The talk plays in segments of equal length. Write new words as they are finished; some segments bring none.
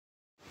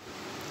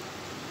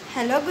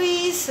Hello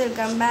guys,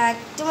 welcome back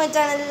to my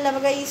channel.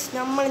 അപ്പോൾ guys,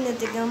 നമ്മൾ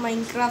ഇന്നത്തേക്ക്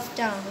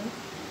മൈൻക്രാഫ്റ്റ് ആണ്.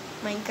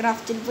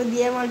 മൈൻക്രാഫ്റ്റിൽ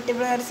പുതിയ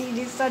മൾട്ടിപ്ലെയർ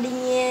സീരീസ്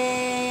തുടങ്ങിയേ.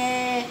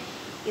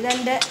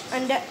 ഇതെൻ്റെ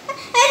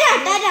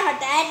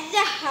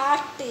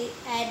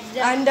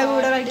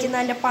കൂടെ കളിക്കുന്ന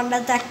എൻ്റെ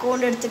പണ്ടത്തെ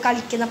അക്കൗണ്ട് എടുത്ത്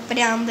കളിക്കുന്ന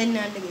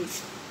പ്രാന്തനാണ് ഗൈസ്.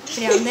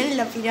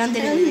 പ്രാന്തനല്ല,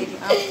 പിരാന്തനാണ് പേര്.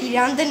 ആ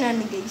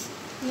പിരാന്തനാണ് ഗൈസ്.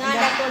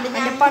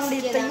 എൻ്റെ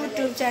പണ്ടത്തെ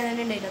യൂട്യൂബ് ചാനൽ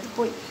ഉണ്ടായിരുന്നു, അത്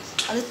പോയി,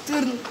 അത്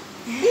തീർന്നു.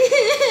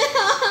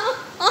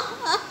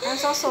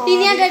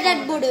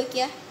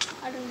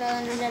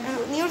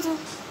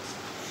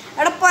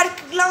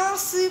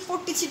 ഗ്ലാസ്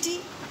പൊട്ടിച്ചിട്ട്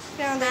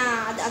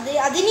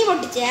അതിനി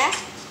പൊട്ടിച്ചേ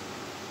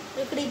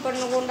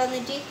ക്രീപ്പറിനെ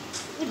കൊണ്ടുവന്നിട്ട്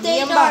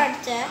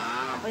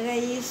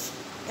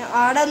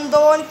ആടെ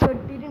എന്തോ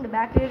കെട്ടിയിട്ടുണ്ട്,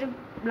 ബാക്കിലൊരു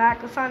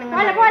ബ്ലാക്ക് സാധനം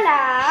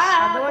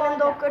അതുകൊണ്ട്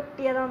എന്തോ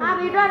കെട്ടിയതാണ്.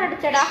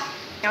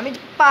 ഞാൻ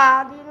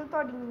പാതിന്ന്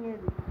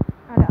തുടങ്ങിയത്,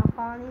 അല്ല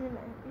പാതിന്ന്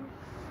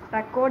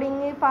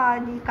റെക്കോർഡിങ്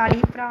പാതി, കളി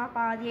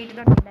പാതിയായിട്ട്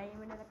തുടങ്ങി,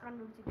 ഡയമണ്ട്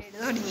കണ്ടുപിടിച്ചിട്ട്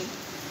തുടങ്ങി.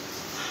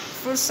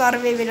 ഫുൾ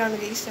സർവൈവലാണ്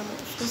ഗൈസ്, നമ്മൾ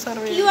full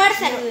survival,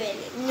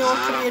 no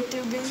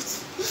creative guys.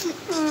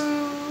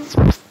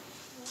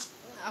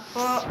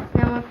 അപ്പോൾ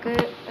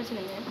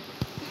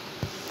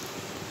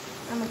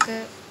നമുക്ക്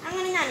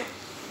അങ്ങനെ ഞാൻ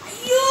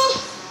അയ്യോ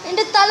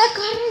എൻ്റെ തല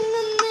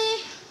കറങ്ങുന്നേ,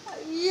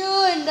 അയ്യോ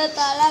എൻ്റെ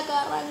തല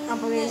കറങ്ങുന്നു.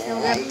 അപ്പോൾ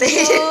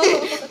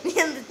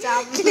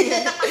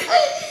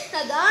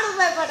അതാണ്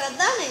ഭയപ്പെട്ട,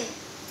 അതാണ്.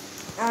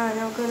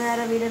 നമുക്ക്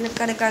നേരെ വീഡിയോ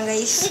കിടക്കാം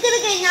ഗൈസ്.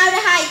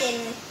 ഹായ്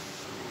തരുന്നു.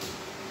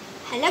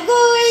 Hello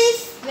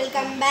ഗോയ്സ്,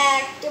 welcome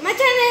back to my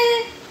channel.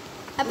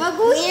 അപ്പോൾ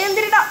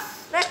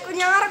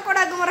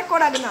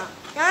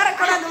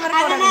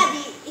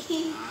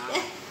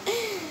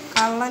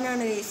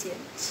കള്ളനാണ് ഗൈസ്.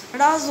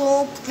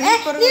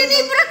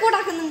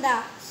 റെക്കോർഡാക്കുന്നുണ്ടാ?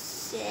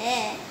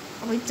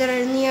 അപ്പൊ ഇത്ര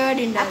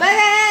നീടിണ്ട്. അപ്പൊ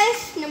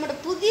നമ്മുടെ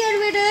പുതിയൊരു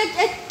വീഡിയോ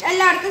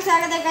എല്ലാവർക്കും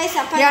സ്വാഗതം ഗൈസ്.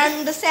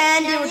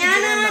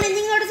 ഞാനാണ്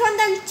നിങ്ങളുടെ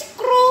സ്വന്തം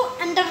ചിക്രു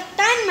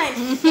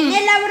എന്റർടൈൻമെന്റ്.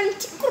 എല്ലാവരും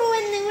ചിക്രു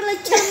എന്ന്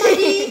വിളിച്ചാൽ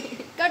മതി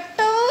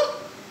കേട്ടോ.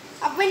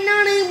 അപ്പൊ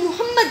എന്നാണ്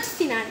മുഹമ്മദ്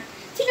സിനാൻ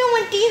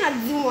സിനോമറ്റി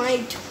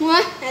അതുമായിട്ട്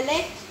അല്ലേ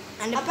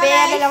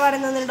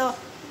പറയുന്നുണ്ടോ?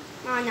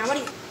 ആ ഞാൻ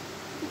പറയും,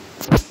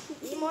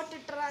 ഇമോട്ട്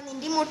ഇട്ടറാ,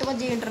 നിന്റെ ഇമോട്ട്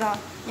മതി ഇട്ടറാ.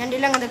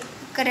 ഞണ്ടിൽ അങ്ങനത്തെ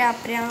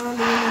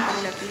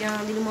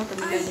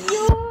പ്രാന്തിമോട്ടൊന്നുമില്ല.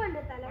 അയ്യോ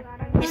എന്റെ തല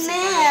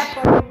കറങ്ങുന്നേ,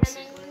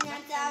 ഞാൻ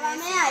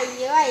ചാവാമേ.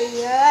 അയ്യോ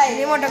അയ്യോ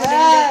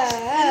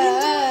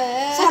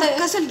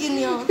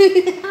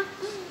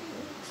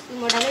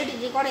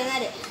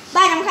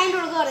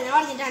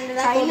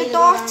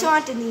ടോർച്ച്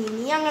മാറ്റി,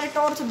 നീ അങ്ങനെ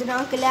ടോർച്ച് ഇട്ട്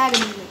നമുക്ക് ലാഗ്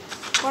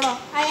പോടോ.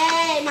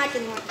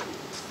 മാറ്റുന്നു.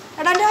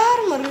 എടാ എൻ്റെ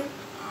ആറുമറ്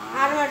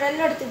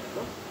എല്ലാം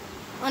എടുത്തിട്ടു.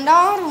 എൻ്റെ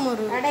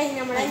ആറുമറ്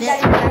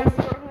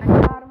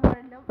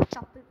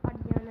ചത്ത്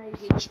അടിക്കാനായി.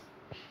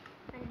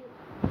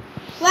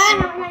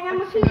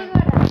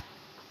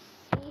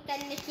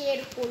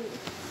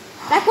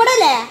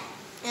 റെക്കോർഡല്ലേ?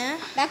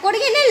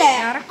 റെക്കോർഡിങ് തന്നെയല്ലേ?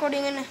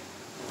 റെക്കോർഡിങ് തന്നെ.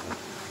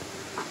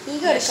 നീ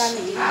എടുക്കാം,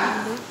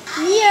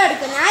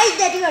 ഞാൻ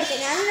ഇതായിട്ട് കേൾക്കാം.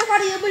 ഞാൻ നിന്നെ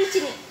പറയുക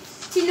വിളിച്ചിന്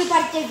ചിന്നു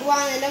പറിച്ചേക്ക്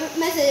വാങ്ങല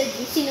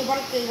മെസ്സേജ് ചിന്നു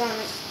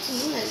പുറത്തേക്കാണ്.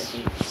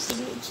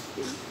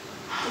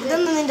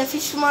 ഇതൊന്നും നിന്റെ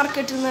ഫിഷ്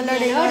മാർക്കറ്റ് ഞാൻ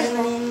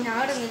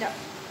ഇടുന്നില്ല.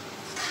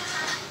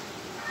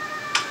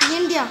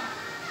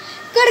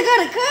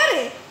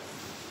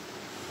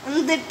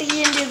 എന്നിട്ട്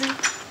ചെയ്യേണ്ടത്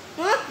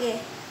നോക്ക്,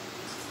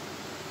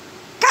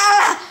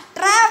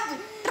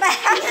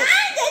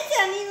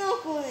 നീ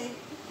നോക്കൂന്ന്.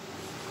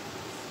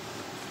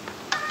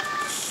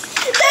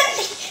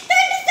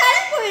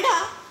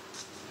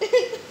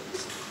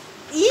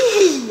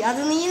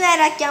 അത് നീ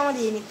നേരാക്കിയാ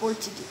മതി, ഇനി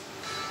പൊളിച്ചിട്ട്.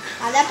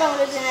 അതപ്പം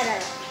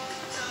നേരാണ്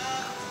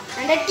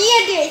എൻ്റെ ടീ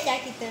അട്ടി വേസ്റ്റ്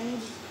ആക്കി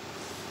തണ്ടി.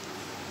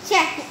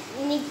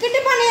 നിക്കിട്ട്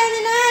പണിയാ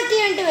ടീ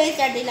അട്ടി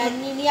വേസ്റ്റ് ആട്ടില്ല.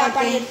 നീ ആ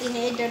പണിയെടുത്തിന്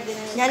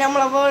ഏറ്റെടുത്തിന്. ഞാൻ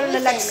നമ്മളെ വേൾഡ്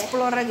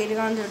എക്സ്പ്ലോറർ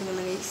കാണിച്ചു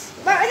കൊടുക്കുന്നത് ഗൈസ്.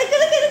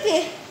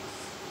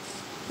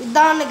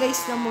 ഇതാണ്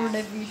ഗൈസ്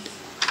നമ്മളുടെ വീട്.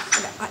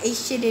 അല്ല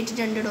ഏഷ്യാഡേറ്റ്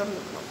 2 ഡോർ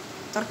നോക്കണം,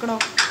 തുറക്കണോ?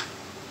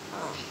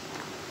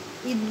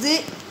 ഇത്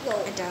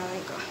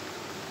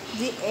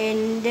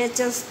എൻ്റെ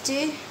ചെസ്റ്റ്,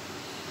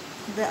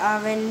 ഇത്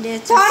അവൻ്റെ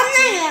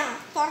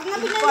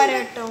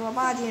പോരട്ടോ.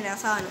 അപ്പൊ ആദ്യം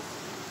സാധനം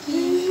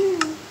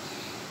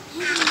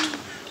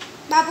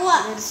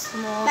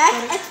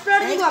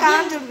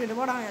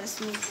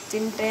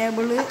സ്മിത്തിങ്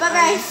ടേബിള്.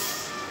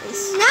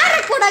 ഞാൻ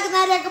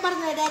റെക്കോർഡാക്കുന്നവരെയൊക്കെ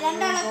പറഞ്ഞുതരാം.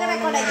 രണ്ടാളൊക്കെ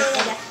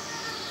റെക്കോർഡാക്കിയതല്ല.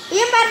 ഈ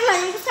പറഞ്ഞില്ല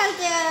എനിക്ക്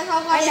സ്ഥലത്ത്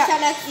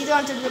ഇത്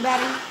കാണിച്ചിട്ട്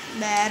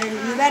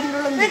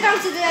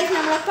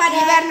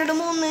ബാരലിനോട്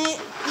 3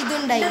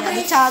 ഇതുണ്ടായി.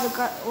 അത് ചാതു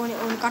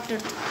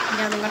കട്ടെടുത്തു.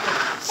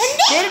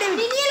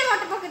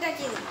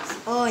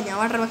 ഓ ഞാൻ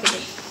വാട്ടർ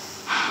ബക്കറ്റ്.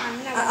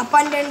 അപ്പൊ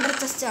എൻ്റെ എൻ്റർ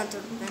ചെസ്റ്റ് കാണിച്ചു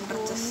കൊടുക്കും.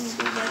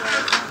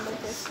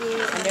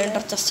 എൻ്റെ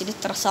എൻ്റർ ചെസ്റ്റിൽ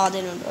ഇത്ര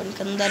സാധനം ഉണ്ട്.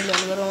 എനിക്ക്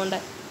എന്തായാലും വെറും കൊണ്ട്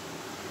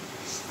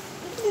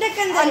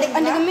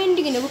എൻ്റെ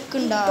മെൻഡിങ്ങിൻ്റെ ബുക്ക്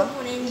ഉണ്ടാ.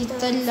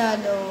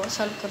 ഇതല്ലോ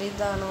സൽക്കറി,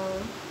 ഇതാണോ?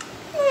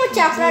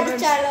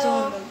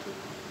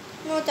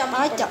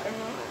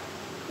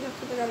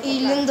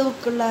 ഇതിലെന്ത്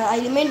ബുക്കുള്ള?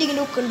 അതിൽ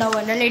മെൻഡിങ്ങിൻ്റെ ബുക്ക് ഉണ്ടാവും.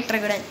 എൻ്റെ ലൈറ്റർ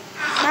കിടാൻ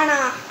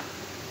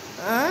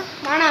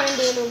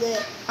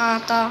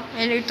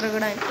ലിറ്റർ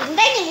കിടാൻ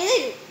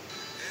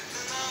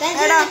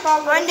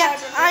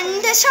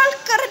അന്റെ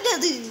ശർക്കരന്റെ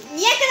അത്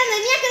നീ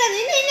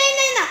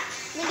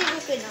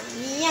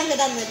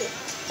തന്നത്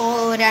ഓ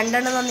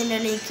രണ്ടെണ്ണം തന്നില്ല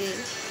എനിക്ക്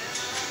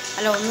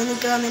അല്ല ഒന്ന്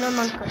നിക്ക് തന്നിന്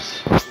ഒന്നാക്കാം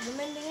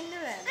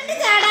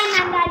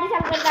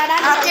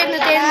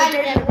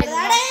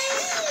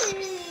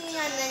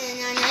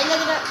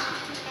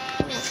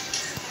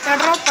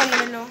ഡ്രോപ്പ്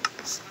അല്ലല്ലോ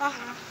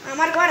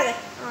അമ്മക്ക് പാടേ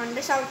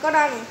എൻ്റെ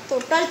ശർക്കറാണ്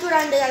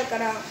തൊട്ടടുത്തൂടാണ്ട്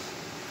ശർക്കര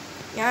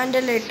ഞാൻ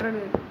എൻ്റെ ലെറ്റർ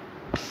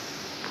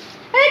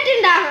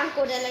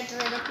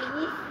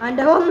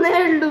എൻ്റെ ഒന്നേ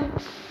ഉള്ളൂ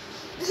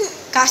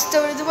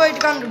കഷ്ടപ്പെട്ട്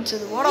പോയിട്ട്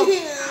കണ്ടുപിടിച്ചത് ഓടോ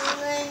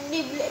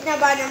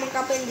നമുക്ക്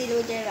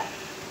എന്തെങ്കിലും ചെയ്യണം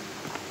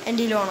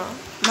എൻ്റെ ലോണോ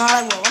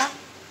നാളെ പോവാ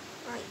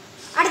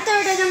അടുത്ത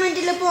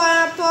വീഡിയോമെന്റിൽ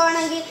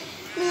പോകണമെങ്കിൽ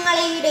നിങ്ങൾ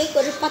ഈ വീഡിയോക്ക്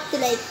ഒരു 10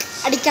 ലൈക്ക്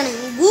അടിക്കണം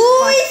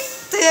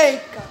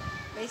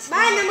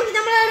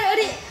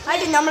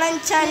നമ്മളെ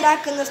എൻചാൻഡ്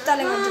ആക്കുന്ന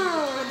സ്ഥലമാണ്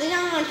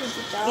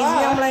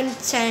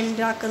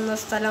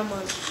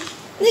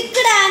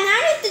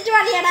ഞാൻ എത്തിച്ചു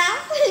പറയടാ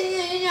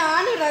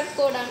ഞാൻ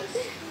റെക്കോർഡാണ്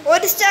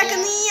ഒരു സ്റ്റാക്ക്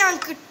നീ ഞാൻ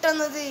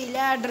കിട്ടുന്നത്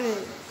ലാഡർ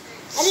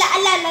അല്ല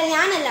അല്ല അല്ല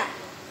ഞാനല്ല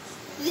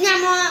ഇത്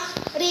നമ്മ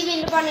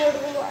റീവിന് പണി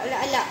കൊടുക്കുമ്പോ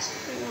അല്ല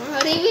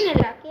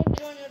റീവിനല്ല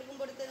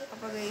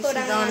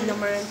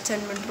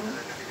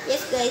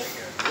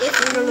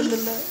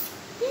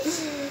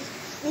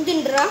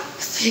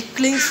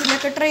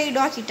ട്രേഡ്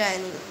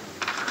ആക്കിട്ടായിരുന്നു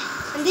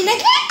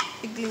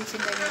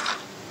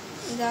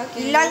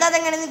ഇല്ലാണ്ട്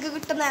അതെങ്ങനെ നിനക്ക്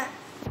കിട്ടുന്ന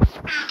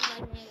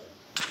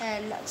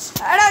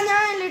എടാ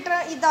ഞാൻ ലിറ്റർ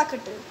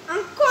ഇതാക്കിട്ട്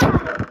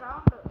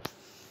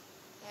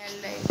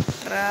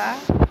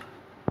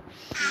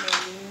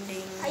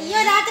അയ്യോ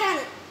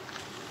രാത്രിയാണ്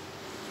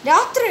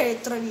രാത്രി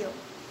എത്രയോ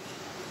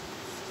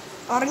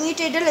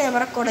ഉറങ്ങിയിട്ടല്ലേ ഞാൻ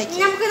റെക്കോർഡ്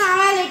നമുക്ക്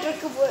നാളെ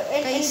ലിറ്റർക്ക്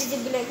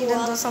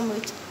ഇതെന്തോ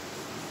സംഭവിച്ചു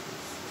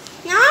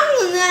ഞാൻ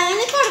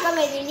എനിക്ക് കൊടുക്കാൻ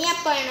പറ്റും നീ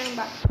എപ്പോ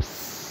വേണം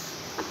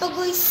അപ്പൊ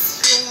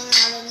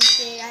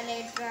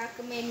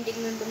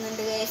മെൻഡിങ്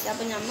കിട്ടുന്നുണ്ട്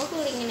അപ്പൊ നമുക്ക്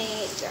ഇങ്ങനെ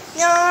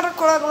ഞാൻ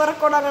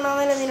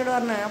റെക്കോർഡാക്കണമെന്നല്ലേ നിന്നോട്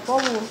പറഞ്ഞ അപ്പോ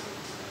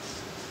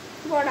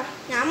പോടാ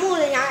ഞാൻ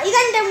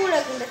ഇതെന്റെ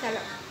മൂലക്കുണ്ട്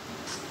സ്ഥലം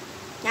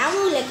ഞാൻ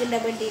മൂലക്കുണ്ട്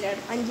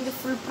പെട്ടിയിലാണ് 5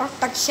 ഫുൾ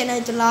പ്രൊട്ടക്ഷൻ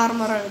ആയിട്ടുള്ള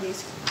ആർമറാണ്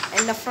ഗൈസ്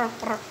എൻ്റെ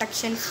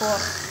പ്രൊട്ടക്ഷൻ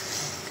 4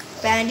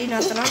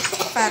 പാൻറ്റിനത്ര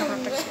ഫയർ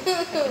പ്രൊട്ടക്ഷൻ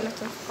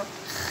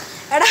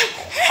എടാ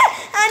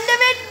എൻ്റെ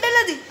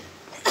ബെഡല്ലത്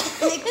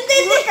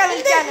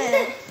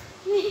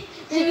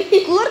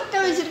കൂർക്ക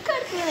വെച്ചിട്ട്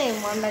കളിക്കണേ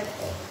മണ്ട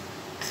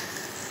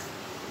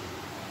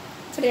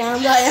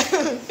ശ്രീയാന്തായ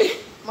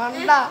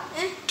മണ്ട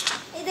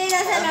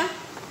ഇതേതാ സ്ഥലം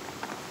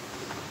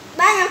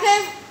നമുക്ക്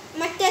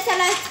മറ്റേ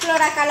സ്ഥലം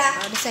എക്സ്പ്ലോർ ആക്കാല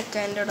ഒരു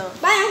സെക്കൻഡോ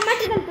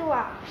മറ്റേ സ്ഥലത്ത്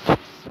പോവാ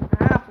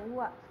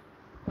പോവാ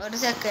ഒരു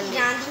സെക്കൻഡ്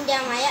ഞാൻ നിന്റെ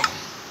അമ്മയ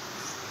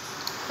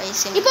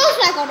പൈസ ഇപ്പൊ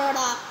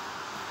ആക്കോട്ടോടാ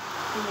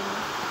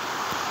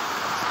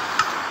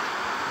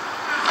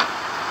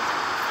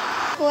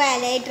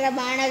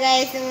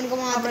നമുക്ക്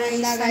മാത്രം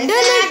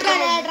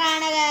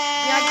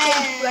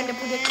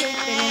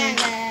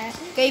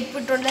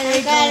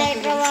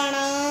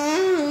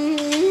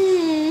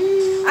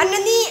അന്ന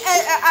നീ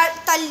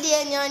തല്ലിയ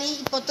ഞാൻ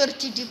ഇപ്പൊ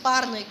തെറിച്ചിട്ട്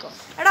പാർന്നു വെക്കോ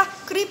എടാ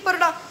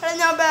ക്രീപ്പർടാ എടാ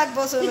ഞാൻ ബാക്ക്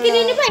ബോസ്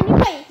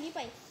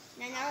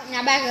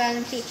ഞാൻ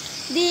ബാക്ക്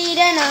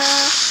ധീരനാ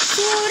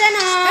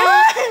ശൂരനാ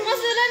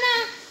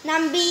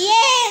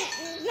നമ്പിയേ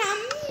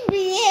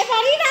നമ്പിയേ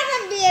പറയടാ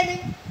നമ്പിയേന്ന്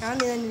ഞാൻ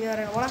നീ തന്നെ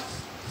പറയണം ഓളാ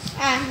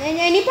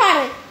നീ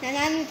പാറ്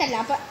ഞാൻ തല്ല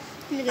അപ്പൊ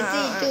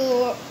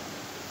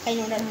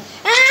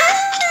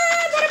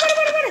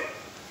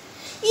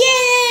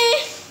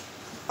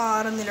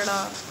പാറുന്നില്ലടാ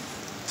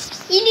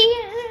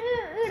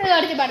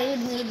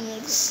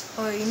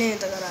ഓ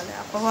ഇനേത്തെ കറാലെ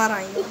അപ്പൊ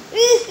പാറായി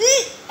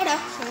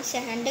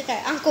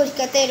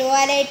അങ്കൊരിക്ക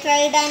തരുവാലായിട്ട്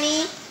ഇടാനി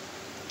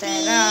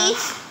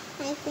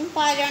നമുക്കും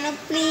പറയണം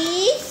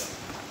പ്ലീസ്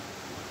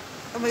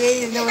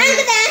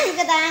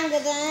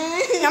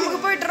നമുക്ക്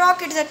പോയിട്ട്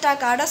റോക്കറ്റ് സെറ്റ്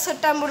ആക്കാം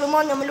ഡെസേർട്ട് ആകുമ്പോൾ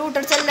നമ്മൾ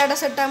ലൂട്ടടിച്ച് എല്ലാ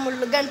ഡെസേർട്ട്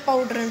ആകുമ്പോൾ ഗൺ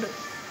പൗഡർ ഉണ്ട്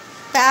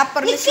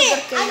പേപ്പറിൽ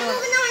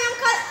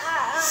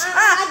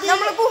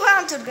നമ്മൾ ഗുഹ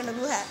കാണിച്ചു കൊടുക്കണ്ട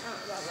ഗുഹ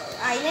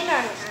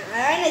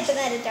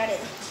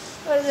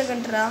ഒരു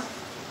സെക്കൻഡാ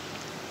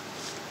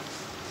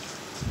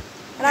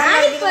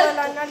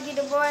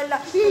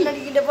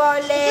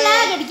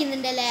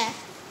അടിക്കുന്നുണ്ടല്ലേ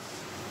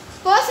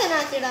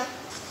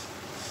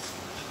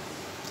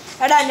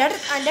എടാ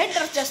എൻ്റെ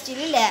ഡ്രസ്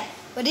ചെസ്റ്റിലില്ലേ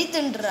ഒരു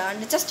ഇതുണ്ട്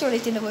എൻ്റെ ചെസ്റ്റ്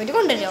വിളിച്ചിട്ടുണ്ട്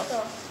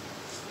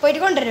പോയിട്ട്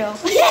കൊണ്ടുവരുമോ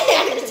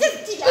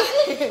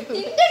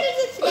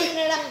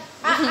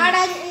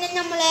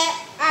നമ്മളെ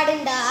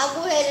ആടുണ്ടാ ആ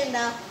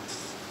ഗുഹയിലുണ്ടാ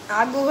ആ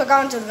ഗുഹ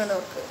കാണിച്ചു കൊടുക്കണ്ട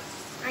അവർക്ക്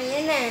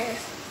അങ്ങനെ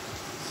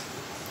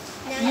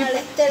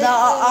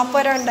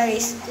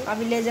ആ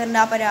വില്ലേജറിന്റെ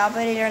ആ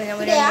പരയിലാണ്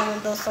നമ്മൾ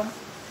 2-3 ദിവസം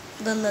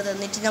നിന്നത്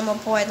എന്നിട്ട് നമ്മൾ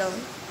പോയതാണ്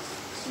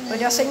ഒരു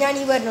ദിവസം ഞാൻ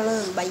ഈ വരുന്നുള്ളൂ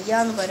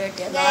ബയ്യാന്ന്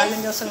പറയട്ടെ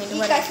 4 ദിവസം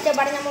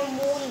കഷ്ടപ്പാട് നമ്മൾ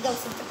 3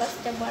 ദിവസത്തെ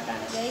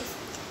കഷ്ടപ്പാടാണ്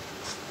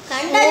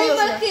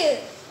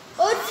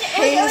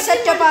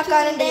സെറ്റപ്പ്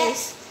ആക്കാനുണ്ട്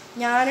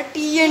ഞാൻ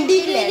TND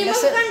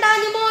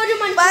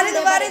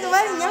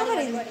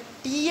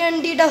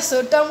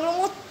ഡെസേർട്ട് നമ്മൾ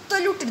മൊത്തം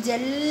ഇട്ടിടിച്ചു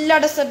എല്ലാ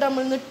ഡെസേർട്ട്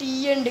നമ്മൾ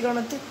TND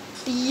കണത്ത്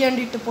TND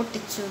ഇട്ട്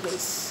പൊട്ടിച്ചു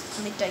ഗൈസ്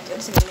എന്നിട്ടാക്കി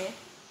ഒരു സെക്കൻഡ്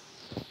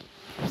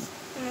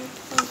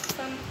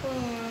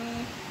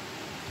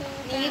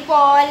നീ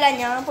പോവല്ല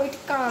ഞാൻ പോയിട്ട്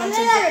കാണാൻ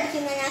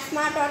ഞാൻ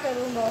സ്മാർട്ട് വാച്ച്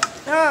ഇടുമ്പോ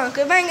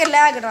എനിക്ക് ഭയങ്കര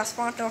ലാഗടാ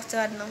സ്മാർട്ട് വാച്ച്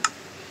കാരണം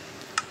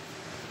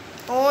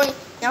ഓൻ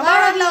ഞാൻ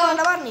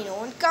പറഞ്ഞു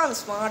ഓൻക്കാണ്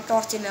സ്മാർട്ട്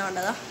വാച്ചിനെ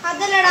വേണ്ടതാ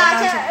അതല്ലടാ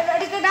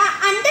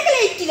അന്റെ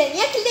ലൈറ്റ് ഇല്ല നീ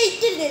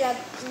ലൈറ്റ് ഇല്ല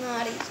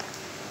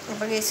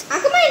അപ്പൊ ഗൈസ്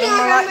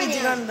ഇത്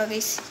കണ്ടോ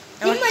ഗൈസ്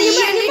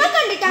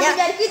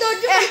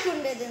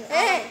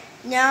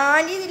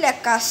ഞാനിതില്ല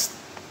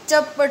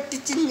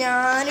കഷ്ടപ്പെട്ടിച്ച്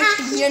ഞാൻ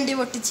തീയണ്ടി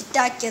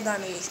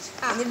പൊട്ടിച്ചിട്ടാക്കിയതാണ്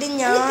എന്നിട്ട്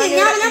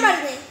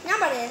ഞാൻ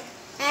പറയാം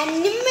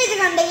നിമ്മ ഇത്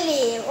കണ്ടെങ്കിലേ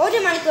 1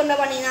 മണിക്കൂറിന്റെ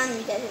പണി ഞാൻ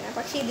വിചാരിച്ചു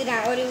പക്ഷെ ഇത്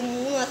ഒരു 3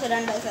 ദിവസം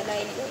 2 ദിവസം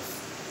അതിന്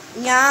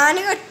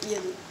ഞാന്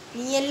കട്ടിയത്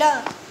നീയല്ല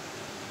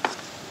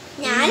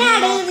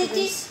ഞാനാടെ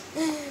നിന്നിട്ട്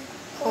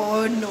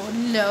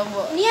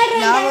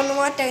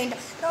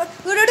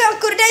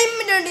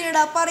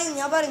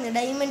ഞാൻ പറയുന്നു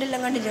ഡയമണ്ട്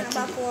എല്ലാം കണ്ടിട്ട്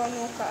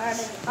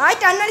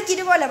ആയിട്ട്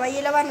അണ്ണടിച്ചിട്ട് പോലെ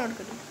പയ്യല്ല പറഞ്ഞു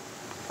കൊടുക്കട്ടെ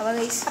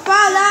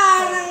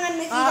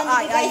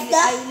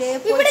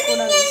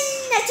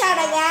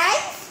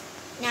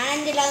ഞാൻ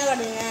എന്തില്ലാന്ന്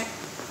പറഞ്ഞ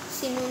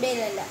സിനുന്റെ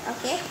അല്ല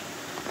ഓക്കെ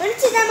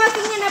നമുക്ക്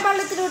ഇങ്ങനെ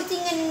വെള്ളത്തിൽ കൊടുത്ത്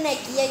ഇങ്ങനെ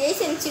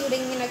സെൻസിലൂടെ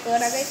ഇങ്ങനെ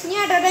കേടാ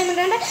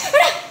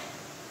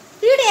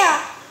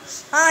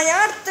ഞാൻ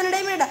അടുത്ത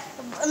ഡയമണ്ട്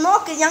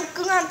നോക്ക്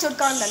ഞങ്ങക്ക് കാണിച്ചു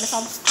കൊടുക്കാറുണ്ടല്ലോ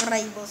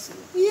സബ്സ്ക്രൈബേഴ്സ്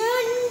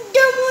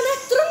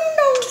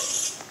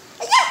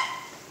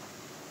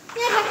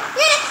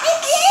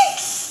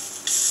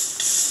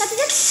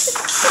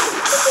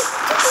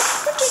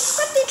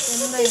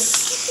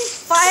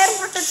ഫയർ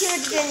പ്രൊട്ടക്ഷൻ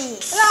ഇട്ടിട്ടേ നീ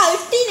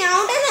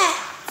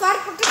ഫയർ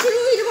പ്രൊട്ടക്ഷൻ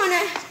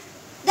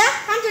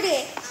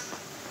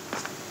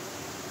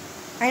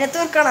അതിനെ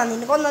തീർക്കണോ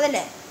നിന്നെ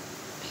കൊന്നതല്ലേ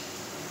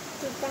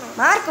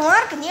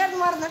മാർക്ക് നീ അത്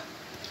മാറുന്ന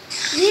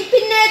നീ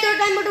പിന്നെ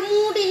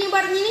മൂടിനി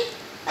പറഞ്ഞിനി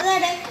അതെ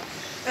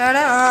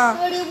അത്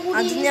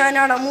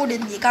ഞാനവിടെ മൂടി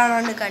നീ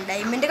കാണാണ്ട് കണ്ട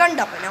ഡയമണ്ട്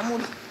കണ്ടപ്പോ ഞാൻ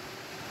മൂടി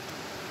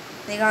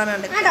നീ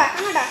കാണാണ്ട്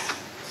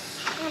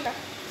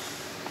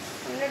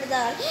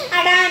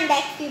ഡയമണ്ട്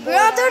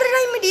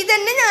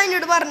ഇതന്നെ ഞാൻ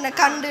എന്നോട് പറഞ്ഞ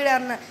കണ്ടിട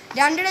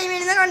 2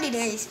 ഡയമണ്ട് കണ്ടില്ല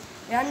ഗൈസ്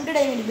 2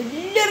 ഡയമണ്ട്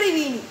വലിയ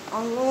റിവ്യൂന്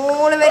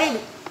അങ്ങോട്ട് വരയില്ല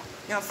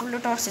ഞാൻ ഫുള്ള്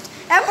ടോർച്ച്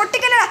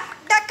പൊട്ടിക്കല്ലടാ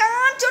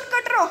കാണിച്ചു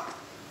കൊടുക്കട്ടോ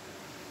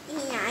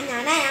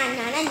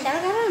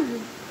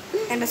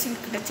എന്റെ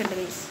സിൽക്ക് ടച്ച് ഉണ്ട്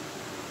ഗൈസ്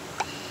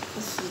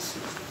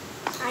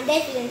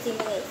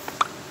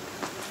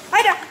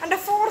എന്റെ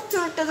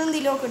ഫോർച്യൂൺ ഇട്ടത്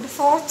എന്തെങ്കിലും നോക്കിട്ട്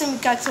ഫോർച്യൂൺ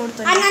വിക്കാക്സ്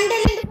കൊടുത്തു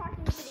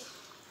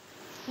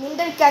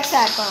നിന്റെ വിക്കാക്സ്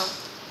ആക്കണം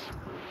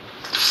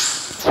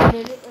ഒരു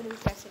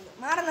വിക്കാക്സ് ഉണ്ട്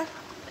മാറുന്ന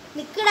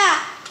നിക്കടാ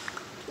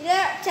ഇത്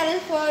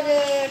ചിലപ്പോ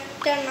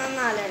 8 എണ്ണം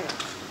 4 എണ്ണം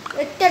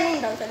 8 എണ്ണം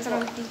ഉണ്ടാവും ചിലപ്പോ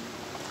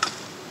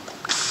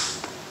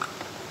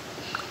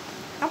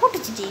ആ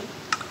പൊട്ടിച്ചിട്ടേ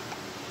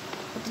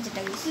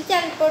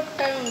ചിലപ്പോ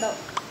 8 എണ്ണം ഉണ്ടാവും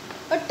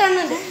 8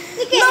 എണ്ണം ഉണ്ട്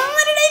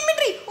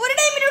ഒരു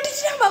ഡയമണ്ട്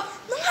പൊട്ടിച്ചിട്ടാകുമ്പോ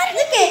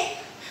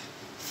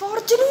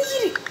ഫോർച്യൂൺ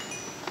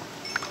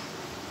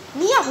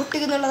നീയാ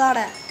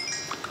പൊട്ടിക്കുന്നുള്ളതാടെ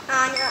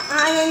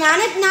ഞാൻ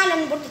 4 എണ്ണം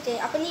പൊട്ടിച്ചേ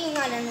അപ്പൊ നീ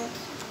 4 എണ്ണം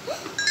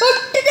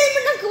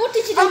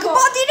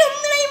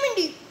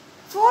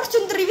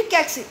ഫോർച്യൂൺ 3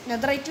 വിക്കാക്സ്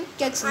നെതറൈറ്റ്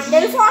വിക്കാക്സ്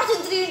ഫോർച്യൂൺ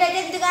 3 ഉണ്ടായിട്ട്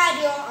എന്ത്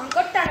കാര്യം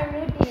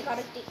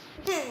കറക്റ്റ്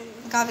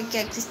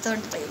വിക്കാക്സ്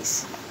തേർഡ് പ്രൈസ്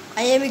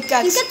അയ്യ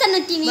വിക്കാക്സ്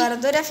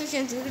വെറുതെ ഒരു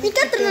എഫിഷ്യൻസി 11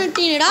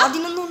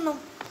 ഉണ്ടോ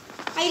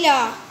അയില്ല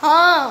ആ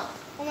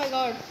ഓ മൈ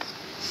ഗോഡ്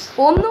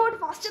ഒന്നുകൂടി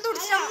ഫസ്റ്റ്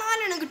തൊടിച്ച് 4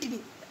 എണ്ണം കിട്ടി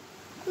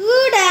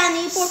ഈടാ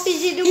നീ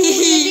പൊട്ടിച്ചിട്ട്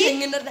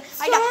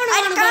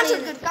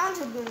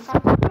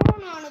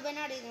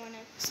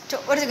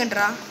ഒരു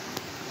സെക്കൻഡറാ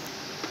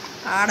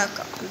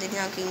ആടൊക്കെ എന്നിട്ട്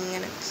ഞങ്ങൾക്ക്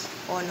ഇങ്ങനെ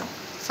ഓനോ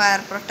ഫയർ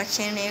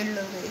പ്രൊട്ടക്ഷനേ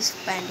ഉള്ളൂ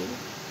പാൻറ്റിന്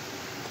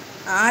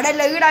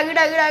ആടല്ല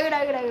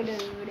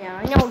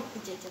ഞാൻ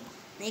ഒളിപ്പിച്ച് വെച്ചത്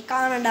നീ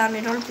കാണണ്ട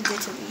പറഞ്ഞിട്ട് ഒളിപ്പിച്ച്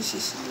വെച്ചത്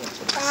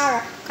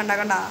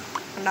കണ്ട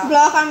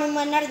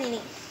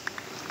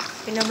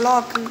പിന്നെ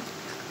ബ്ലോക്ക്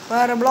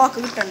വേറെ ബ്ലോക്ക്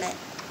കിട്ടണ്ടേ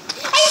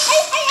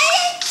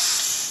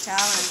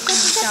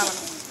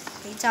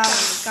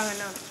ചാവണം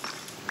അങ്ങനെയാണ്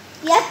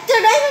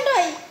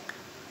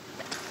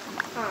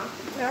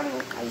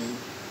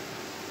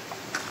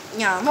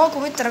ഞാൻ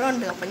നോക്കുമ്പോ ഇത്ര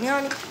കണ്ട് അപ്പൊ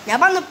ഞാൻ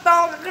വന്നപ്പോ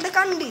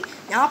കണ്ട്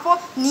ഞാൻ അപ്പൊ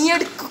നീ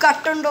എടുക്കു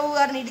കട്ടുണ്ടോ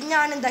പറഞ്ഞിട്ട്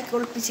ഞാൻ എന്താക്കി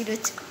ഒളിപ്പിച്ചിട്ട്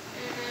വെച്ച്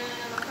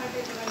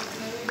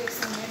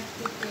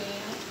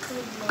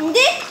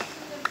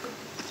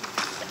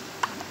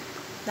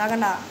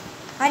ഇതാകണ്ട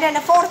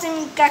അതിന്റെ ഫോർച്യൂൺ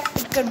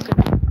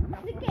എടുക്കണം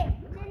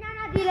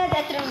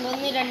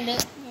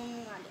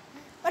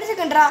ഒരു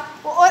സെക്കൻഡറാ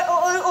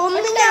ഒന്ന്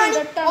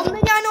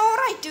ഞാൻ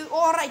ഓറായിട്ട്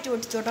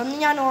പൊട്ടിച്ചോട്ടെ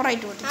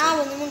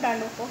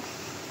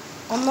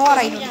ഒന്ന്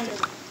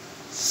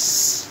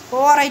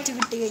ഓറായിട്ട്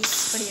കിട്ടി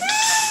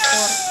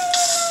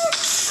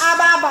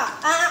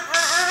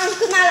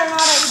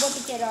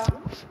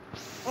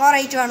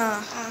ഓറായിട്ട് വേണോ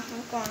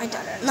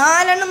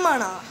 4 എണ്ണം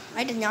വേണോ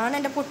ആയിട്ട് ഞാൻ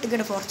എന്റെ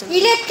പൊട്ടിക്കട ഫോർച്യൂൺ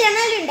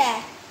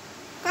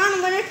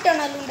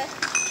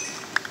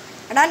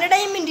എടാ എന്റെ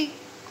ഡയമണ്ട്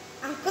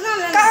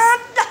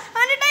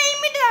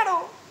ആണോ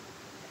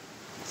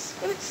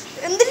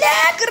എന്ത്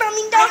ലാഗ്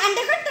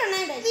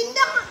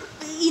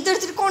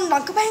ഇതെടുത്തിട്ട്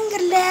കൊണ്ടാക്ക്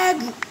ഭയങ്കര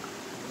ലാഗ്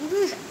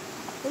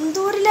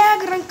എന്തോ ഒരു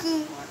ലാഗ് എനിക്ക്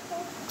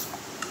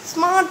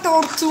സ്മാർട്ട്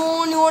ടോർച്ച്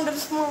ഓന്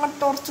കൊണ്ടൊരു സ്മാർട്ട്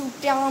ടോർച്ച്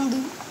പ്രാന്ത്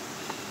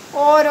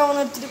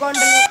ഓരോന്ന് എടുത്തിട്ട്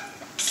കൊണ്ടുവന്നു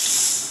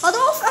അത്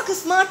ഓഫാക്ക്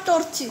സ്മാർട്ട്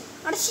ടോർച്ച്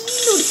അവിടെ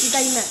ശീലം പിടിച്ച്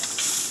കൈമ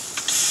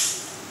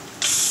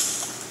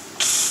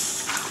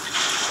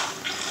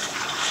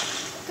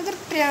ഇതൊരു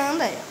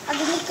പ്രാന്തായ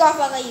അത്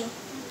നിക്കാഫാ കഴിയും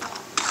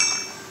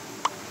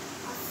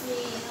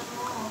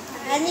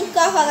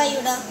നിക്കാഫാ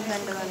കഴിയൂടാ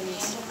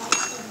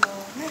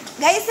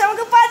ഗൈസ്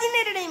നമുക്ക്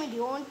 17 ടൈം ഇല്ല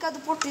ഓനക്കത്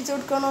പൊട്ടിച്ചു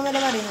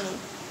കൊടുക്കണോന്നല്ലേ പറയുന്നത്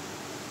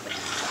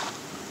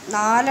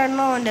 4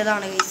 എണ്ണം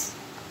ഓൻ്റെതാണ് ഗൈസ്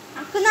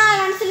നമുക്ക്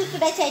 4 സിൽക്ക്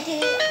ഡച്ചായിട്ട്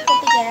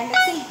പൊട്ടിക്കാറുണ്ട്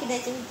സിൽക്ക്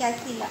ഡച്ച്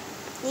വിൽക്കാക്കില്ല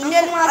നിന്റെ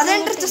അത്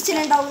ഇൻട്രസ്റ്റ്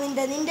ഉണ്ടാവും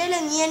നിന്റെ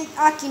നീ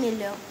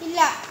ആക്കിനല്ലോ ഇല്ല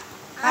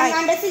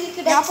സിൽക്ക്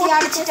ഞാൻ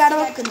പൊട്ടിച്ചിട്ടാണ്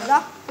വെക്കുന്നതാ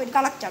പോയി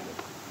കളക്ട് ആകും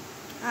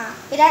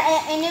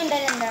എന്നെ ഉണ്ട്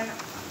രണ്ടാണ്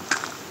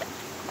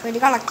പോയി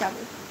കളക്ട്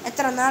ആകും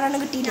എത്ര 4 എണ്ണം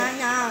കിട്ടിയില്ല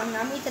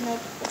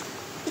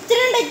ഇത്ര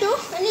ഉണ്ടായിട്ടു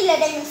എന്നില്ല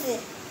ഡൈമണ്ട്സ്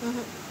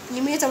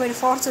നിമിത്ത പോയി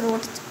ഫോർച്ച്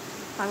ഓട്ടിച്ചു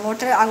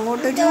അങ്ങോട്ടൊരു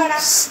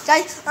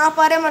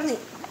പറയാൻ പറഞ്ഞു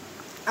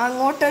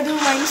അങ്ങോട്ടൊരു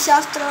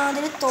മനുഷ്യശാസ്ത്രം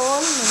അതിന്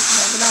തോന്നുന്നു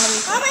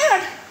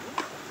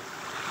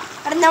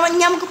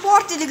നമുക്ക്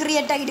പോർട്ടിൽ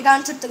ക്രിയേറ്റ് ആക്കിയിട്ട്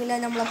കാണിച്ചെടുത്തില്ല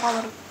നമ്മളെ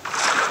പവർ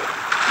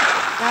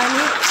ഞാൻ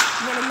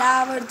ഇങ്ങനെ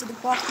ലാഭം എടുത്തിട്ട്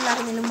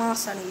പോർട്ടിലാക്കുന്നതിന്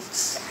മാസമാണ്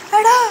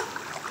എടാ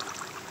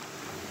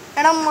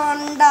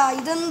മണ്ട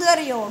ഇതെന്ത്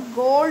അറിയോ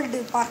ഗോൾഡ്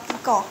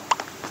പറക്കോ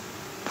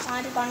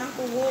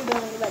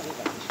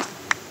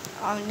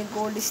അവന്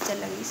ഗോൾഡ്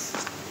ഇഷ്ടമല്ല ഗീസ്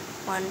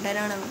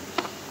മണ്ടനാണ്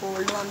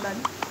ഗോൾഡ് വന്നാൽ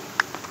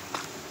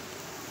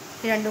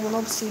 2-3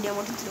 ഒബ്സിഡിയൻ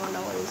പൊട്ടിച്ചിട്ട്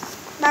കൊണ്ടാവും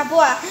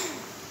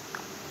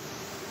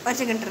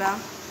ഒറ്റ കിട്ടറാ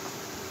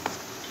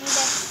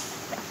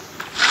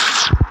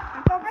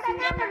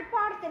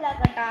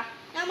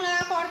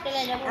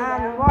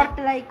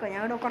പോർട്ടിലായിക്കോ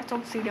ഞാൻ ഇവിടെ കുറച്ച്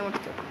ഒബ്സിഡിയൻ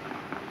പൊട്ടിച്ചു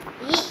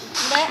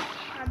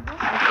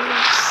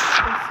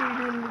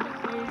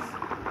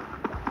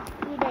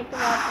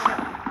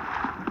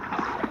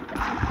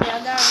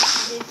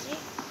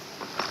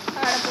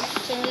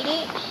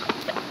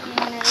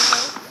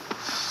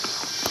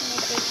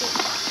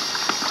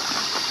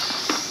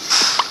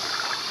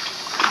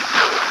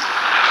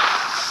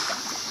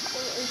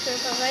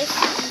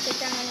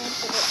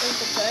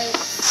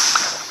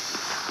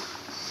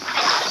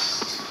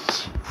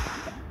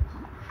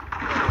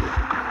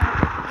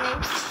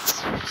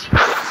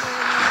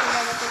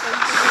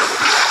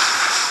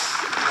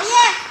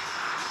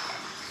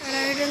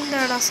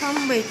എന്താടാ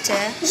സംഭവിച്ചേ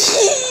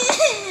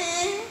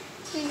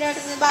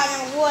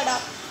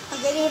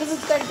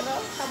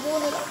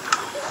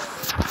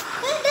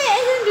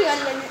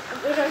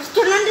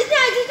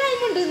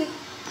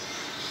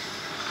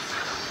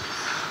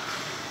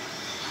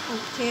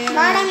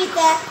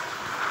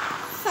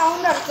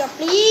സൗണ്ട് അടയ്ക്കുക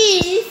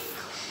പ്ലീസ്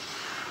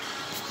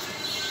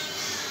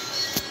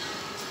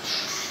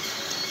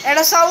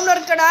എടാ സൗണ്ട്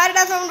ഇറക്കടാ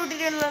ആരുടെ സൗണ്ട്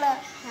ഇട്ടിട്ടുള്ളടാ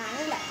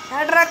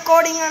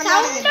റെക്കോർഡിംഗ് ആണ്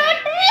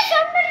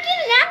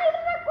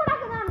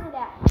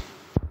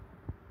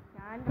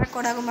ഞാൻ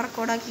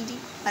റെക്കോർഡാക്കിട്ട്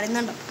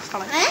പറയുന്നുണ്ടോ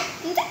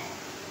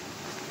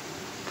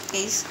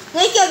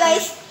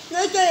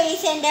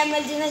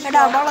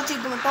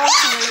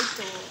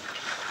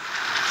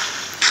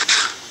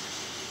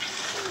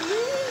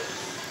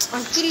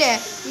എനിക്കില്ലേ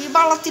ഈ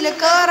വള്ളത്തില്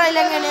കേറല്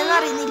എങ്ങനെയാന്ന്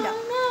അറിയുന്നില്ല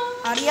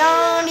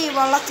അറിയാണ്ട് ഈ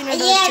വള്ളത്തിന്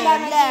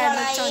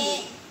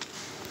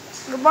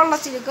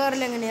വള്ളത്തില്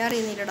കേറല് എങ്ങനെയാ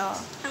അറിയുന്നില്ലടാ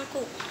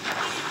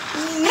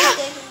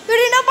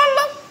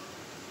വെള്ളം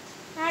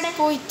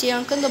പോയിട്ട്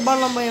ഞങ്ങൾക്ക് എന്താ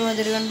വെള്ളം പോയ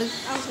മാതിരി കണ്ട്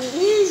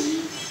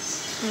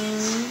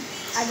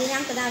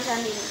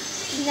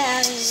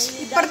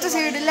ഇപ്പുറത്തെ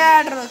സൈഡിൽ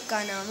ലാഡർ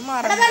വെക്കാനാണ്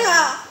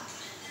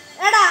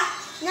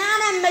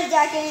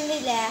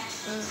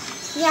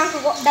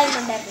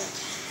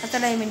എത്ര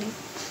ഡയമണ്ട്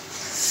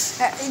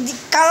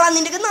കള്ള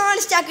നിന്റെ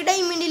 4 സ്റ്റാക്ക്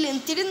ഡയമണ്ട് ഇല്ല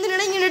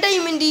എന്തിനാ ഇങ്ങനെ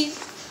ഡയമണ്ട്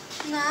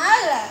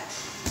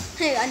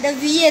എന്റെ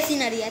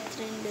VS-ന്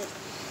എത്രയുണ്ട്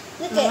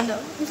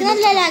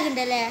നല്ല ലാഗ്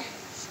ഉണ്ടല്ലേ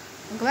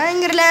എനിക്ക്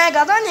ഭയങ്കര ലാഗ്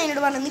അതാണ് ഞാൻ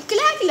എന്നോട് പറഞ്ഞത് നിനക്ക്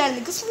ലാഗില്ല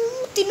നിനക്ക്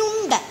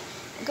സ്മൂത്തിനുണ്ട്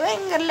എനിക്ക്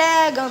ഭയങ്കര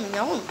ലാഗാണ്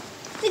ഞാൻ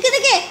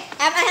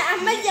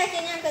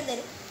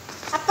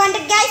അപ്പൻ്റെ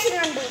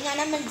ഗൈസിനുണ്ട് ഞാൻ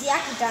MLG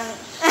ആക്കിയിട്ടാണ്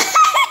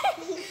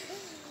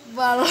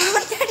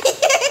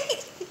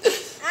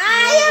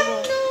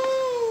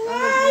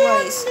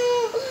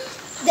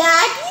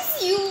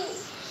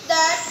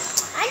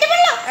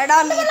എടാ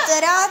മീത്ത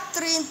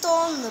രാത്രി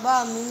തോന്നുന്നു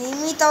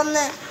മീത്ത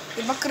ഒന്ന്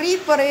ഇപ്പൊ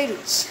ക്രീപ്പർ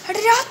വരും എടാ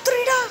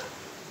രാത്രിടാ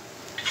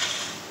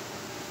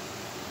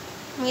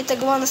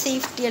മീത്തൊക്കെ വന്ന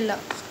സേഫ്റ്റി അല്ല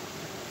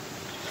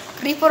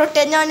ക്രീപ്പർ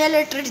ഇട്ട് ഞാൻ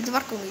ലെറ്റർ എടുത്ത്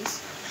പറക്കും ഗൈസ്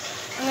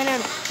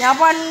അങ്ങനെയാണ് ഞാൻ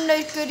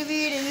പണ്ടൊരു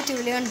വീഡിയോ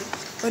യൂട്യൂബിൽ കണ്ടു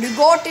ഒരു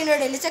ഗോട്ടിൻ്റെ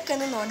ഇടയിൽ ചെക്കൻ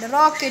നിന്നു അവൻ്റെ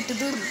റോക്കറ്റ്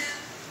തീർന്നു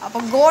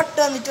അപ്പം ഗോട്ട്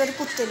വന്നിട്ട് ഒരു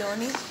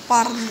കുത്തലോന്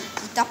പറന്നു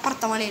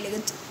അപ്പുറത്തെ മലയിലേക്ക്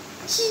എത്തി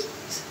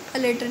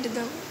അല്ല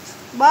ഇട്ടിട്ട്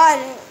ബാ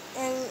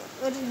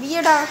ഒരു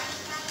വീടാ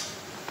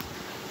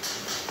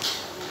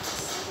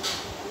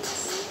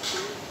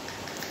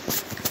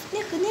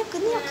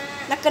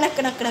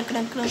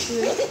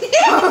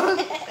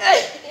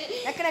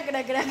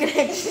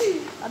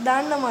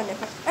അതാണ് മോനെ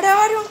എടാ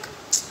ആരും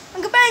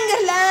നമുക്ക് ഭയങ്കര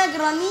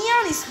ലാഗ്ര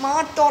നീയാണ് ഈ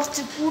സ്മാർട്ട്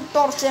ടോർച്ച് ഫുഡ്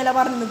ടോർച്ച് എല്ലാം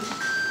പറഞ്ഞത്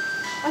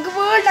നമുക്ക്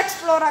വേൾഡ്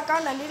എക്സ്പ്ലോർ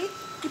ആക്കാണ്ട്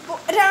ഇപ്പൊ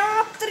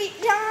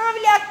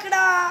രാവിലെ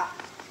ആക്കടാ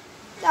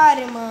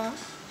ആരമാ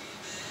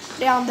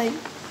രാന്തൻ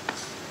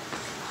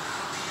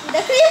ഇത്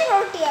ക്രീം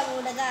റൊട്ടിയാ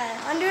കൂടെ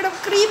എൻ്റെ ഇവിടെ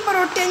ക്രീപ്പർ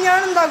റൊട്ടിയാ ഞാൻ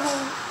എന്താക്കും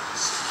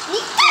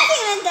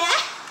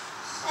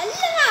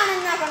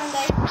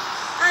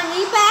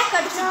നീ ബാക്ക്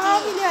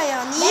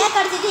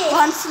അടിച്ചിട്ട്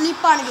വൺ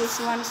സ്ലീപ്പാണ്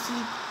കേസ് വൺ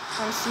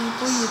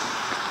സ്ലീപ്പ്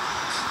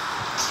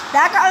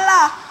കള്ള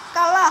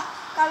കള്ള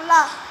കള്ള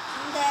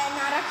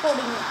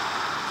നടക്കൊടുങ്ങി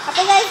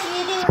അപ്പൊ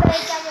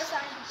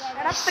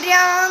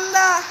പ്രാന്ത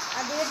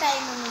അധികം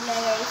ടൈമൊന്നുമില്ല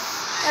ഗൈസ്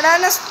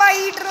എടാ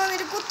സ്പൈഡർ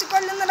വന്നിട്ട്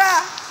കുത്തിക്കൊല്ലുന്നടാ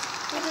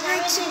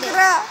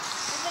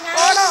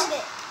പോടോ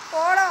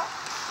പോടോ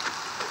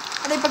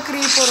അതിപ്പോ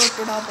ക്രീപ്പർ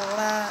ഇട്ടുടാ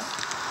പോടാ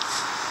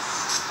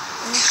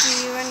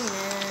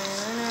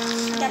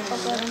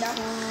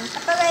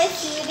അപ്പൊ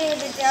ഗൈസ് വീഡിയോ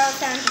എടുത്ത്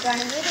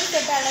അവസാനിപ്പിക്കുകയാണ് വീഡിയോ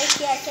ഇഷ്ടപ്പെട്ടാൽ ലൈക്ക്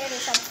ചെയ്യുക ഷെയർ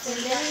ചെയ്യുക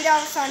സബ്സ്ക്രൈബ് ചെയ്യുക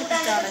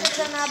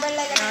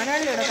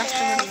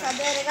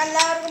അതുവരെ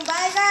എല്ലാവർക്കും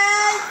ബൈ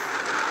ഗൈസ്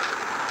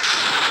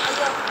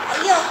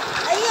അയ്യോ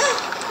അയ്യോ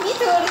നീ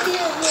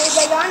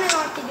തോന്നി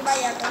നോക്കിട്ട് ബൈ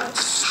ആക്കണം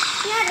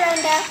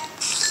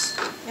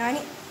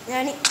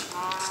ഞാൻ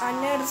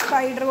അന്നെ ഒരു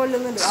സ്പൈഡർ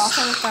കൊല്ലുന്നുണ്ട് ആ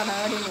സമയത്താണ്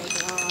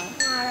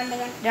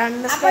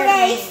രണ്ട്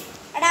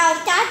എടാ ഒരു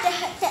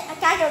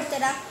ചാറ്റ്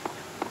കൊടുത്തടാ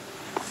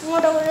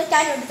ഇങ്ങോട്ട്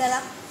ചാറ്റ് കൊടുത്തടാ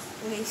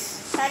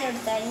ചാറ്റ്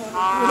കൊടുത്താ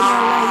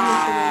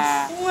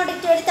ഇങ്ങോട്ട്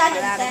ഒരു ചാറ്റ്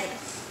കൊടുത്ത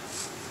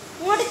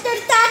ഇങ്ങോട്ട്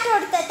ഒരു ചാറ്റ്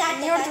കൊടുത്ത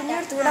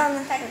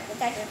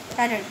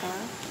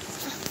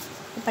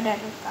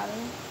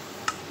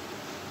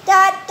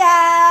tata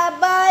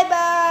bye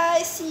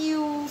bye see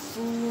you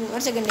soon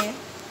ഒരു സെക്കൻഡ്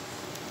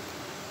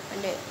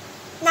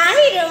ഞാൻ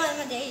വീഡിയോ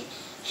മതിയായി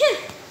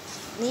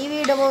നീ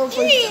വീഡിയോ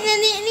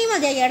നീ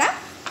മതിയാക്കിയടാ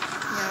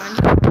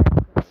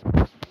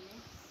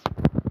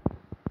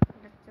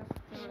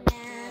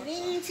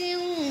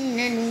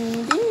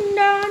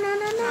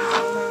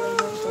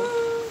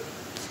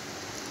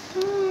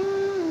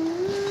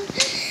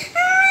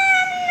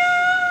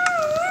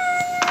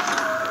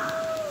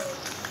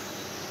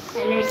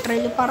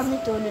ലെറ്ററിൽ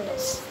പറഞ്ഞിട്ടില്ല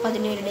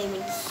 17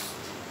 ഡയമണ്ട്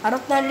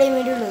 64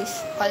 ഡയമണ്ട് ഉള്ളു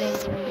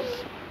 15 മിനിറ്റ്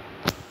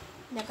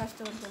ഞാൻ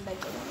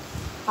കഷ്ടപ്പെട്ടുണ്ടാക്കിയത്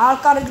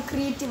ആൾക്കാർ ഇത്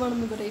ക്രിയേറ്റീവ്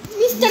ആണെന്ന്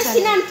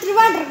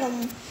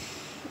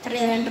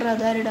പറയും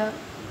അതാരടാ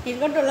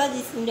ഇങ്ങോട്ടുള്ള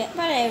ജിസിന്റെ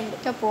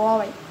പറയുണ്ട്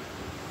പോവാൻ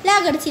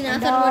ലാഗ് അടിച്ചിനാ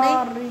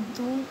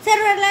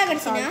സെർവർ ലാഗ്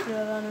അടിച്ചിനാ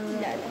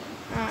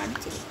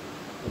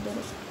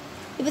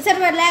ഇപ്പൊ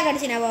സെർവർ ലാഗ്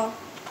അടിച്ചിനാവോ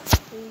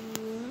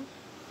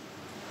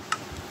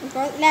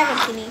ഇപ്പൊ ലാഗ്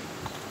അടിച്ചിനി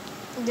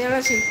ഇതേടെ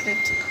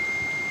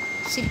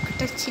സിൽക്ക്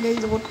ടച്ചിൽ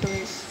ഇത് പൊട്ടു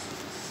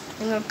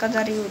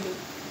നിങ്ങൾക്കതറിയൂലേ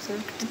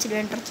സിൽക്ക് ടച്ചിൽ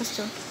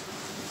ഇൻട്രസ്റ്റ്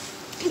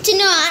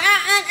ചിന്നു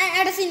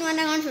എടാ സിനു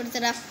എന്നെ കാണിച്ചു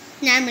കൊടുത്തടാ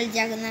ഞാൻ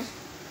വിളിച്ചാക്കുന്ന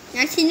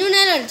ഞാൻ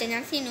സിനുവിനല്ലോ വിളിച്ച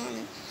ഞാൻ സിനു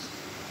ആണ്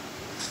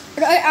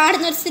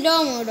ആടുന്നൊരു സ്ലോ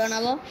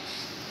മോഡാണോ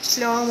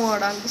സ്ലോ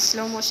മോഡാണ്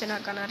സ്ലോ മോഷൻ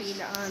ആക്കാൻ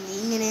അറിയില്ല നീ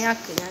ഇങ്ങനെ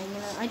ആക്ക് ഞാൻ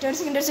ഇങ്ങനെ ആയിട്ട് ഒരു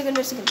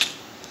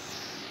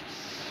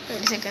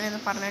സെക്കൻഡ്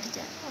എന്ന് പറഞ്ഞടിച്ച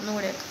ഒന്നും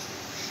കൂടെ ആക്കാം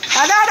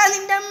അതാടാ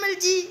നിന്റെ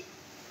MLG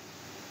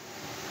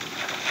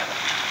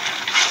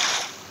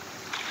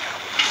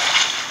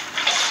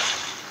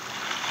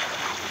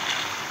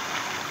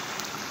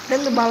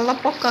ഇതെന്ത്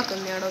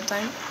വള്ളപ്പൊക്കാക്കുന്നേടോ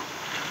താൻ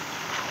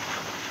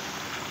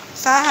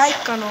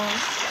സഹായിക്കണേ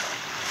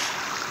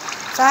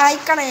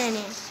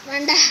ഞാന്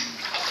വേണ്ട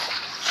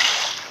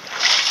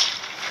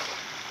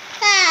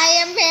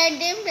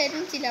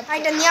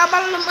ആയിട്ട് നീ ആ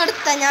വെള്ളം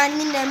എടുത്ത ഞാൻ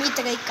നിന്നെ മീത്ത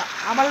കഴിക്കാം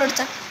ആ വെള്ളം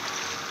എടുത്ത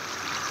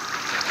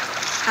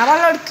ആ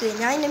വെള്ളം എടുക്ക്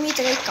ഞാൻ നിന്നെ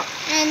മീത്ത കഴിക്കാം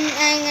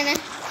എങ്ങനെ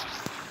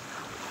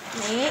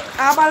നീ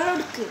ആ വെള്ളം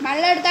എടുക്ക്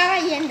വെള്ളം എടുത്താൽ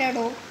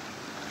കയ്യണ്ടോ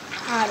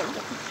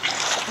ആരോഗ്യം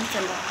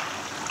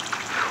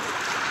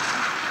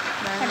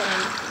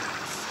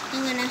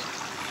ഇങ്ങനെ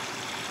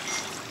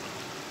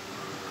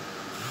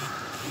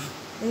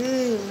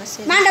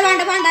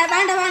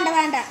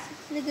വേണ്ട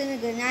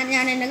നിക്ക്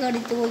ഞാൻ എന്നെ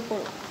കടിച്ച്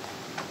പോയിക്കോളൂ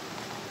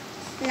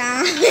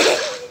ഞാൻ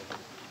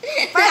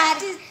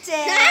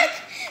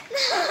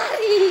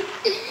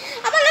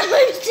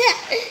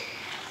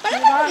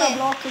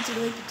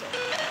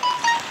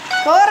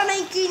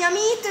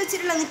മീത്ത്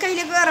വെച്ചിട്ടില്ല നിനക്ക്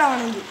അതിലെ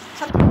കയറാണെങ്കിൽ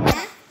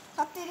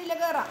സത്യയിലെ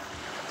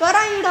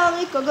കയറാൻ ഇടാ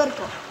നിൽക്കോ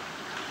കയറിക്കോ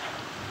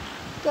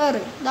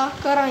കയറി ഇതാ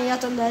കയറാൻ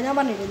ചെയ്യാത്തെന്താ ഞാൻ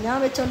പറഞ്ഞില്ലേ ഞാൻ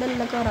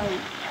വെച്ചോണ്ടല്ല കയറാൻ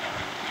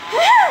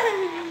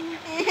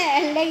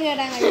എല്ലാം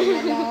കേടാൻ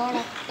കഴിയുന്നല്ലോ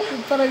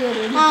ഇത്ര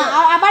കയറി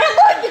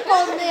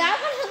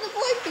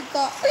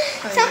പോയിപ്പിക്കോ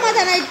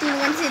സമാധാനായിട്ട്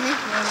മനസ്സിന്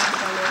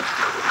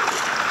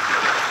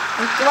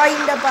എനിക്ക്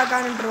വൈൻഡപ്പ്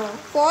ആക്കാനുണ്ടോ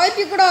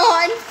പോയിപ്പിക്കടോ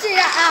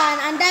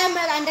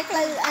എൻ്റെ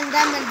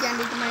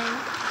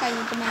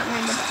കഴിഞ്ഞിട്ട്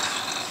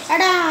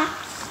എടാ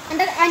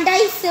എൻ്റെ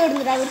ഐസ്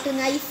എവിടുന്നടാ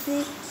കിട്ടുന്ന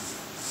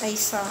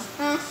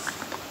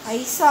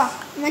ഐസാ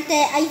മറ്റേ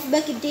ഐസ്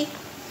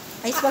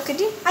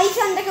ബക്കറ്റ് ഐസ്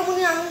എന്തൊക്കെ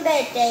മുന്നേ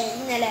ഉണ്ടായിട്ടേ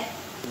ഇന്നലെ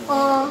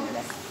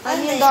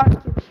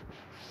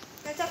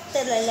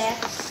ചത്തല്ലേ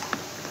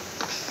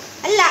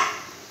അല്ല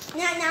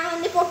ഞാൻ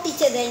ഒന്ന്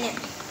പൊട്ടിച്ചത് തന്നെ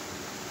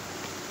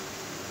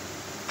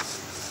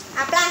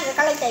ആ പ്ലാൻ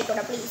കളക്ട്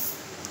ആയിക്കോട്ടെ പ്ലീസ്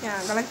ഞാൻ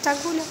കളക്ട്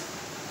ആക്കൂല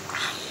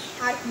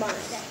ആർക്കും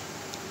പോകണല്ലേ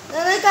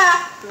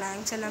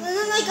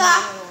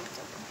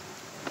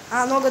ആ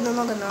നോക്കുന്നു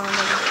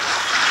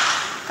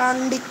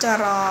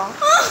കണ്ടിച്ചറാ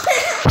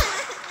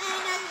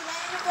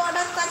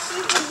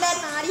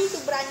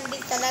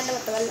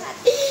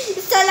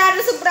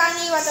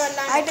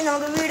ആയിട്ട്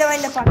നമുക്ക് വീഡിയോ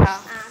വല്ല പാട്ടാ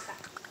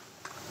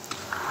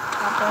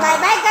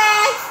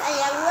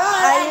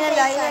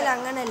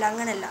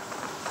അങ്ങനല്ല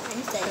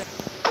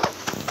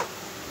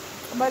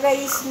അപ്പൊ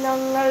ഗൈസ്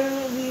ഞങ്ങൾ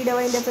വീഡിയോ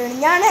അതിൻ്റെ പേര്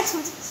ഞാൻ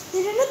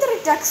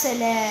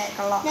അല്ലേ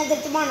കള്ള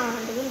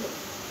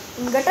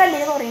ഇങ്ങോട്ടല്ലേ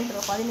കുറേ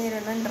ഉണ്ടോ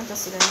 17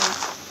 ഇൻട്രസ്റ്റ്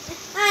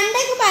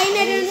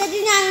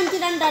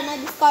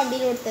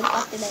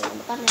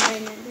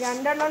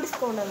രണ്ടെണ്ണം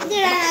ഡിസ്കൗണ്ട്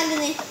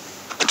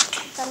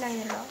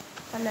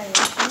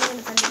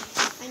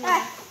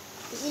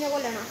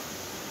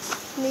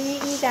നീ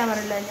ഈ ക്യാമറ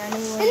അല്ല ഞാൻ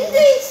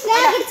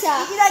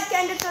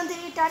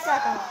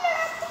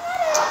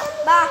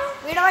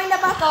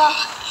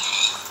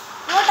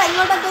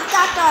ഇങ്ങോട്ടൊക്കെ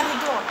ടാറ്റ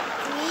പറഞ്ഞിട്ട് പോ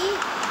നീ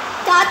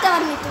ടാറ്റ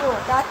പറഞ്ഞിട്ട് പോ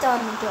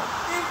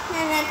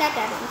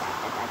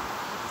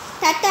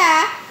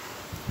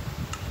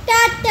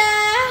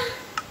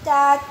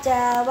Tata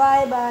bye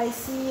bye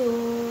see you